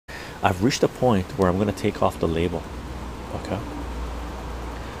I've reached a point where I'm going to take off the label. Okay,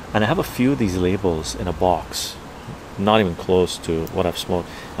 and I have a few of these labels in a box, not even close to what I've smoked.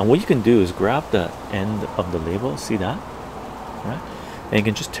 And what you can do is grab the end of the label, see that, right? And you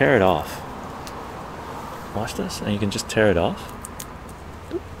can just tear it off. Watch this, and you can just tear it off,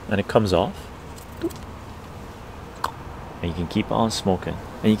 and it comes off, and you can keep on smoking,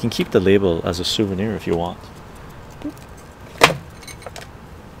 and you can keep the label as a souvenir if you want.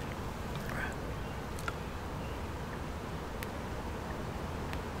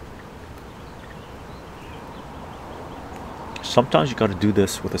 Sometimes you got to do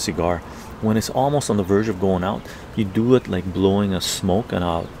this with a cigar when it's almost on the verge of going out. You do it like blowing a smoke on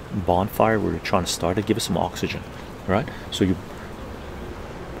a bonfire where you're trying to start it. Give it some oxygen, right? So you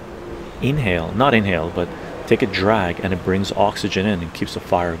inhale, not inhale, but take a drag, and it brings oxygen in and keeps the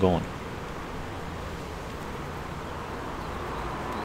fire going.